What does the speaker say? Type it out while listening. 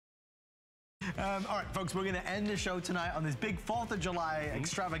All right, folks, we're going to end the show tonight on this big 4th of July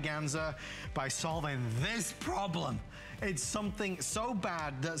extravaganza by solving this problem. It's something so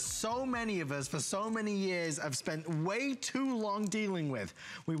bad that so many of us for so many years have spent way too long dealing with.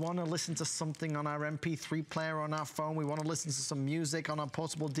 We want to listen to something on our MP3 player on our phone. We want to listen to some music on our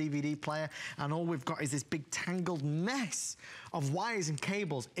portable DVD player. And all we've got is this big tangled mess of wires and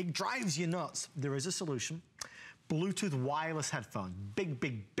cables. It drives you nuts. There is a solution. Bluetooth wireless headphones. Big,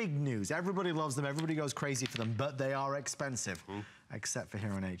 big, big news. Everybody loves them. Everybody goes crazy for them, but they are expensive, except for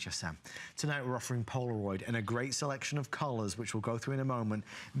here on HSN. Tonight, we're offering Polaroid in a great selection of colors, which we'll go through in a moment.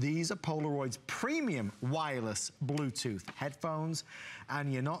 These are Polaroid's premium wireless Bluetooth headphones,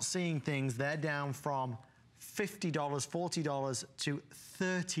 and you're not seeing things. They're down from $50, $40 to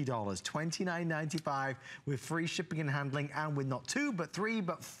 $30, $29.95 with free shipping and handling, and with not 2, but 3,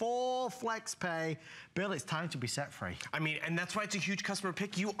 but 4 flex pay. Bill, it's time to be set free. I mean, and that's why it's a huge customer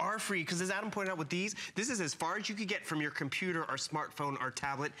pick. You are free, because as Adam pointed out with these, this is as far as you could get from your computer or smartphone or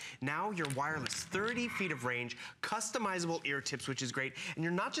tablet. Now you're wireless, 30 feet of range, customizable ear tips, which is great. And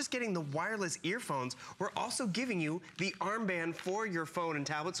you're not just getting the wireless earphones, we're also giving you the armband for your phone and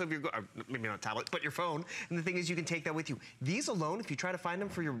tablet. So if you're, maybe not tablet, but your phone. And the thing is, you can take that with you. These alone, if you try to find them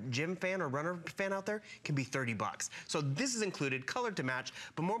for your gym fan or runner fan out there, can be 30 bucks. So this is included, colored to match,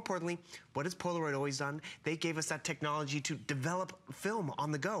 but more importantly, what has Polaroid always done? They gave us that technology to develop film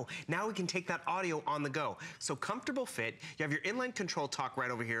on the go. Now we can take that audio on the go. So comfortable fit, you have your inline control talk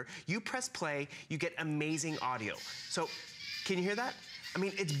right over here. You press play, you get amazing audio. So can you hear that? I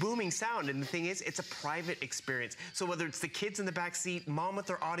mean, it's booming sound, and the thing is, it's a private experience. So whether it's the kids in the back seat, mom with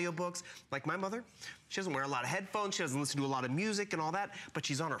their audiobooks, like my mother, she doesn't wear a lot of headphones, she doesn't listen to a lot of music and all that, but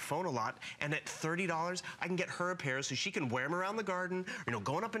she's on her phone a lot, and at $30, I can get her a pair so she can wear them around the garden, you know,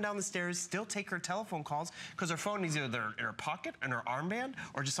 going up and down the stairs, still take her telephone calls, because her phone is either in her pocket, in her armband,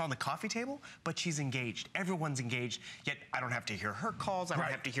 or just on the coffee table, but she's engaged. Everyone's engaged, yet I don't have to hear her calls, I don't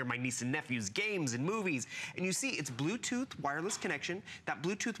have to hear my niece and nephew's games and movies. And you see, it's Bluetooth wireless connection. That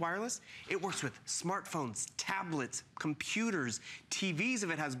Bluetooth wireless, it works with smartphones, tablets, computers, TVs if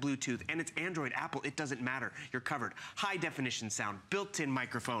it has Bluetooth, and it's Android, Apple, it doesn't matter. You're covered. High definition sound, built-in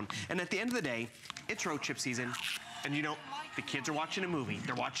microphone. And at the end of the day, it's road trip season. And you know, the kids are watching a movie,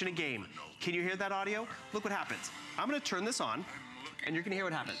 they're watching a game. Can you hear that audio? Look what happens. I'm gonna turn this on, and you're gonna hear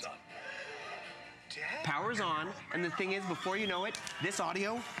what happens. Power's on, and the thing is, before you know it, this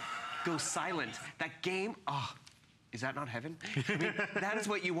audio goes silent. That game, is that not heaven? I mean, that is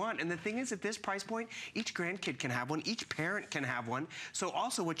what you want. And the thing is, at this price point, each grandkid can have one, each parent can have one. So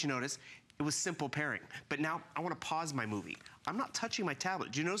also what you notice, it was simple pairing. But now I want to pause my movie. I'm not touching my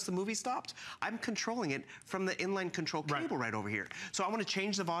tablet. Do you notice the movie stopped? I'm controlling it from the inline control cable right over here. So I want to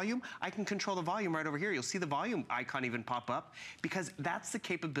change the volume. I can control the volume right over here. You'll see the volume icon even pop up, because that's the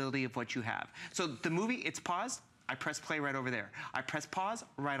capability of what you have. So the movie, it's paused. I press play right over there. I press pause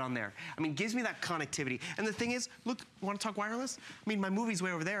right on there. I mean, gives me that connectivity. And the thing is, look, want to talk wireless? I mean, my movie's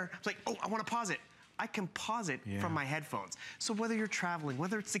way over there. It's like, oh, I want to pause it. I can pause it from my headphones. So whether you're traveling,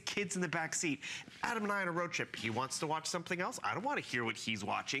 whether it's the kids in the back seat, Adam and I on a road trip, he wants to watch something else. I don't want to hear what he's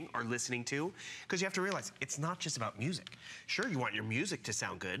watching or listening to, because you have to realize it's not just about music. Sure, you want your music to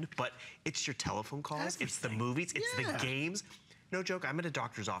sound good, but it's your telephone calls, it's the movies, it's the games. No joke, I'm at a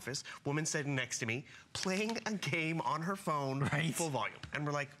doctor's office, woman sitting next to me, playing a game on her phone, full volume. And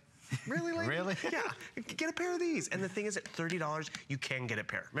we're like, really, lady? Really? Yeah, get a pair of these. And the thing is, at $30, you can get a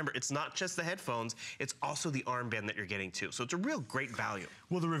pair. Remember, it's not just the headphones, it's also the armband that you're getting too. So it's a real great value.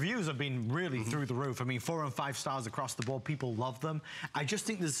 Well, the reviews have been really through the roof. I mean, 4 and 5 stars across the board. People love them. I just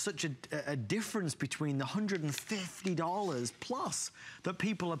think there's such a difference between the $150 plus that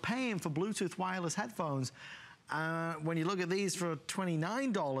people are paying for Bluetooth wireless headphones. When you look at these for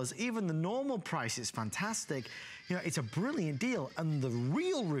 $29, even the normal price is fantastic. You know, it's a brilliant deal. And the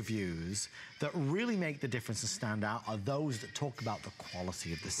real reviews that really make the difference and stand out are those that talk about the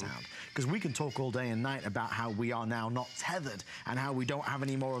quality of the sound. Because we can talk all day and night about how we are now not tethered and how we don't have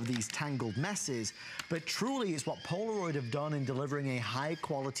any more of these tangled messes. But truly, it's what Polaroid have done in delivering a high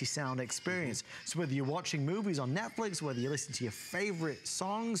quality sound experience. So whether you're watching movies on Netflix, whether you listen to your favorite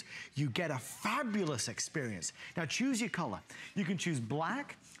songs, you get a fabulous experience. Now choose your color. You can choose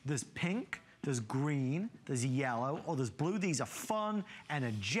black, there's pink, there's green, there's yellow, or there's blue. These are fun,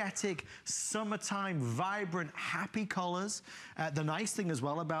 energetic, summertime, vibrant, happy colors. The nice thing as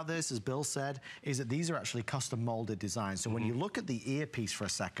well about this, as Bill said, is that these are actually custom molded designs. So when you look at the earpiece for a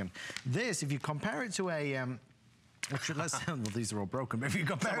second, this, if you compare it to well, these are all broken, but if you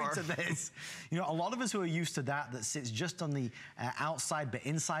compare it to this, you know, a lot of us who are used to that sits just on the outside, but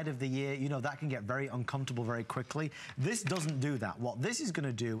inside of the ear, you know, that can get very uncomfortable very quickly. This doesn't do that. What this is going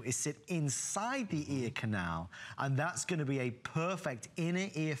to do is sit inside the ear canal, and that's going to be a perfect inner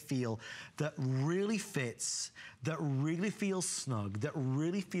ear feel that really fits, that really feels snug, that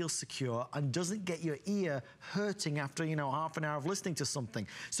really feels secure, and doesn't get your ear hurting after, you know, half an hour of listening to something.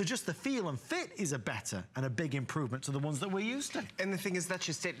 So just the feel and fit is a better and a big improvement to the ones that we're used to. And the thing is, that's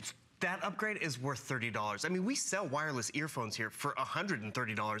just it. That upgrade is worth $30. I mean, we sell wireless earphones here for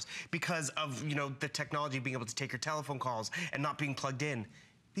 $130 because of, you know, the technology being able to take your telephone calls and not being plugged in.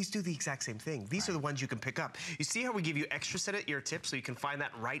 These do the exact same thing. These are the ones you can pick up. You see how we give you extra set of ear tips so you can find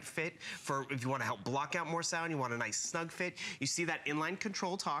that right fit for if you want to help block out more sound, you want a nice snug fit. You see that inline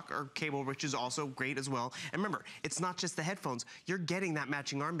control talk or cable, which is also great as well. And remember, it's not just the headphones. You're getting that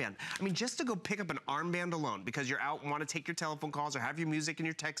matching armband. I mean, just to go pick up an armband alone because you're out and want to take your telephone calls or have your music and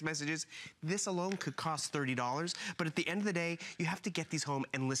your text messages, this alone could cost $30. But at the end of the day, you have to get these home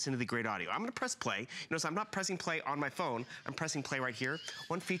and listen to the great audio. I'm going to press play. Notice I'm not pressing play on my phone. I'm pressing play right here.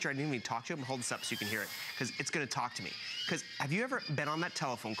 One feature I didn't even talk to you. I'm gonna hold this up so you can hear it because it's gonna talk to me. Because have you ever been on that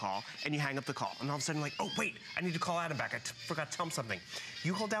telephone call and you hang up the call and all of a sudden like, oh wait, I need to call Adam back. I forgot to tell him something.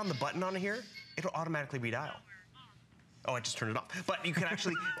 You hold down the button on here, it'll automatically redial. Oh, I just turned it off. But you can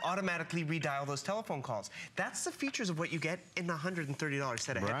actually automatically redial those telephone calls. That's the features of what you get in the $130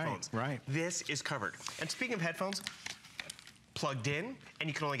 set of headphones. Right. This is covered. And speaking of headphones, plugged in, and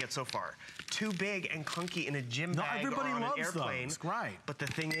you can only get so far. Too big and clunky in a gym bag or on an airplane. Those. Right. But the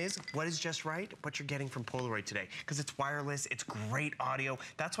thing is, what is just right? What you're getting from Polaroid today. Because it's wireless, it's great audio.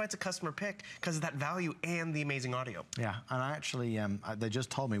 That's why it's a customer pick, because of that value and the amazing audio. Yeah, and I actually, they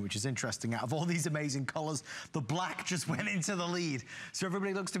just told me, which is interesting, out of all these amazing colors, the black just went into the lead. So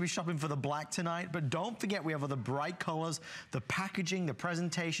everybody looks to be shopping for the black tonight, but don't forget we have other bright colors. The packaging, the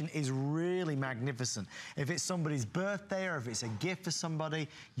presentation is really magnificent. If it's somebody's birthday or if it's a gift for somebody,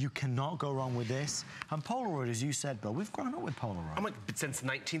 you cannot go wrong with this. And Polaroid, as you said, Bill, we've grown up with Polaroid. I'm like, since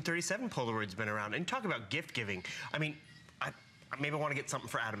 1937, Polaroid's been around. And talk about gift giving. I mean, maybe I want to get something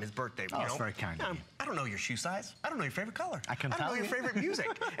for Adam, his birthday. Oh, that's very kind of you. I don't know your shoe size. I don't know your favorite color. I don't know your favorite music.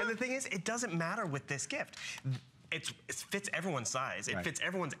 And the thing is, it doesn't matter with this gift. It fits everyone's size. It fits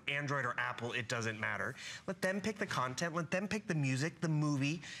everyone's Android or Apple. It doesn't matter. Let them pick the content. Let them pick the music, the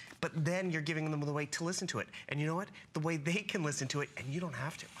movie. But then you're giving them the way to listen to it. And you know what? The way they can listen to it, and you don't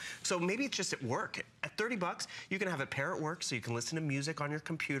have to. So maybe it's just at work. At 30 bucks, you can have a pair at work so you can listen to music on your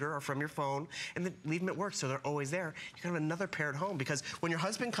computer or from your phone, and then leave them at work so they're always there. You can have another pair at home because when your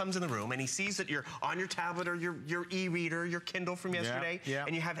husband comes in the room and he sees that you're on your tablet or your e-reader, your Kindle from yesterday,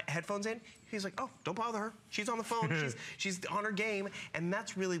 and you have headphones in, he's like, oh, don't bother her. She's on the phone. she's on her game. And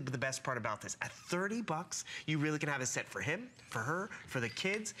that's really the best part about this. At 30 bucks, you really can have a set for him, for her, for the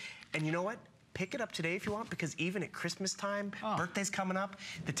kids. And you know what? Pick it up today if you want, because even at Christmas time, birthday's coming up,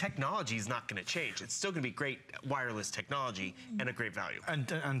 the technology is not going to change. It's still going to be great wireless technology and a great value. And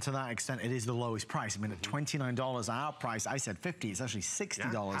to that extent, it is the lowest price. I mean, at $29, our price, I said $50, it's actually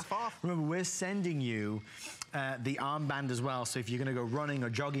 $60. Yeah, half off. Remember, we're sending you the armband as well, so if you're going to go running or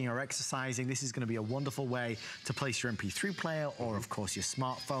jogging or exercising, this is going to be a wonderful way to place your MP3 player or, of course, your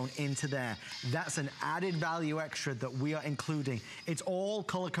smartphone into there. That's an added value extra that we are including. It's all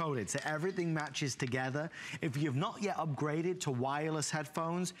color-coded, so everything matches together. If you've not yet upgraded to wireless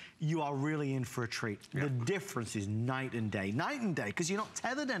headphones, you are really in for a treat. The difference is night and day, because you're not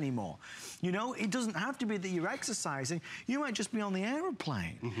tethered anymore. You know, it doesn't have to be that you're exercising. You might just be on the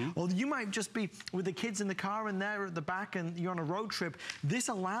airplane, or you might just be with the kids in the car and they're at the back and you're on a road trip. This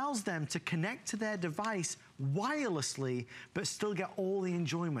allows them to connect to their device wirelessly, but still get all the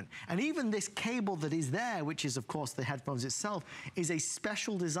enjoyment. And even this cable that is there, which is of course the headphones itself, is a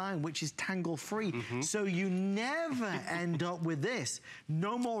special design which is tangle-free. So you never end up with this.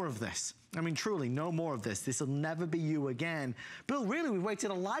 No more of this. I mean, truly, no more of this. This will never be you again. Bill, really, we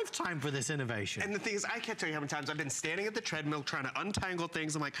waited a lifetime for this innovation. And the thing is, I can't tell you how many times I've been standing at the treadmill trying to untangle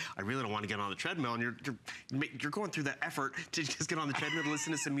things. I'm like, I really don't want to get on the treadmill. And you're going through the effort to just get on the treadmill to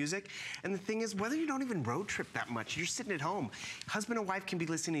listen to some music. And the thing is, whether you don't even road trip that much, you're sitting at home. Husband and wife can be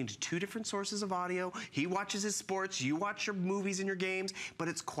listening to two different sources of audio. He watches his sports, you watch your movies and your games, but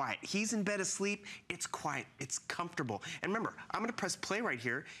it's quiet. He's in bed asleep, it's quiet, it's comfortable. And remember, I'm gonna press play right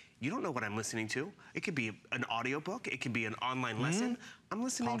here. You don't know what I'm listening to. It could be an audiobook, it could be an online lesson. I'm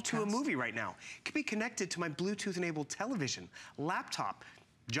listening to a movie right now. It could be connected to my Bluetooth-enabled television, laptop,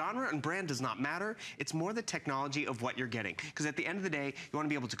 Genre and brand does not matter. It's more the technology of what you're getting. Because at the end of the day, you want to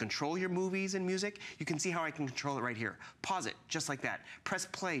be able to control your movies and music. You can see how I can control it right here. Pause it, just like that. Press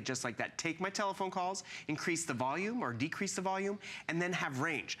play, just like that. Take my telephone calls, increase the volume or decrease the volume, and then have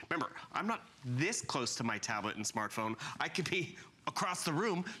range. Remember, I'm not this close to my tablet and smartphone. I could be across the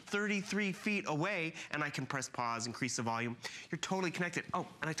room, 33 feet away, and I can press pause, increase the volume. You're totally connected. Oh,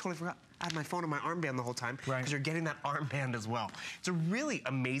 and I totally forgot. I had my phone in my armband the whole time because you're getting that armband as well. It's a really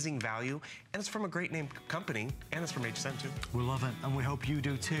amazing value, and it's from a great name company, and it's from HSN too. We love it, and we hope you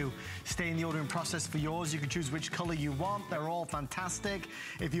do too. Stay in the ordering process for yours. You can choose which color you want. They're all fantastic.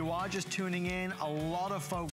 If you are just tuning in, a lot of folks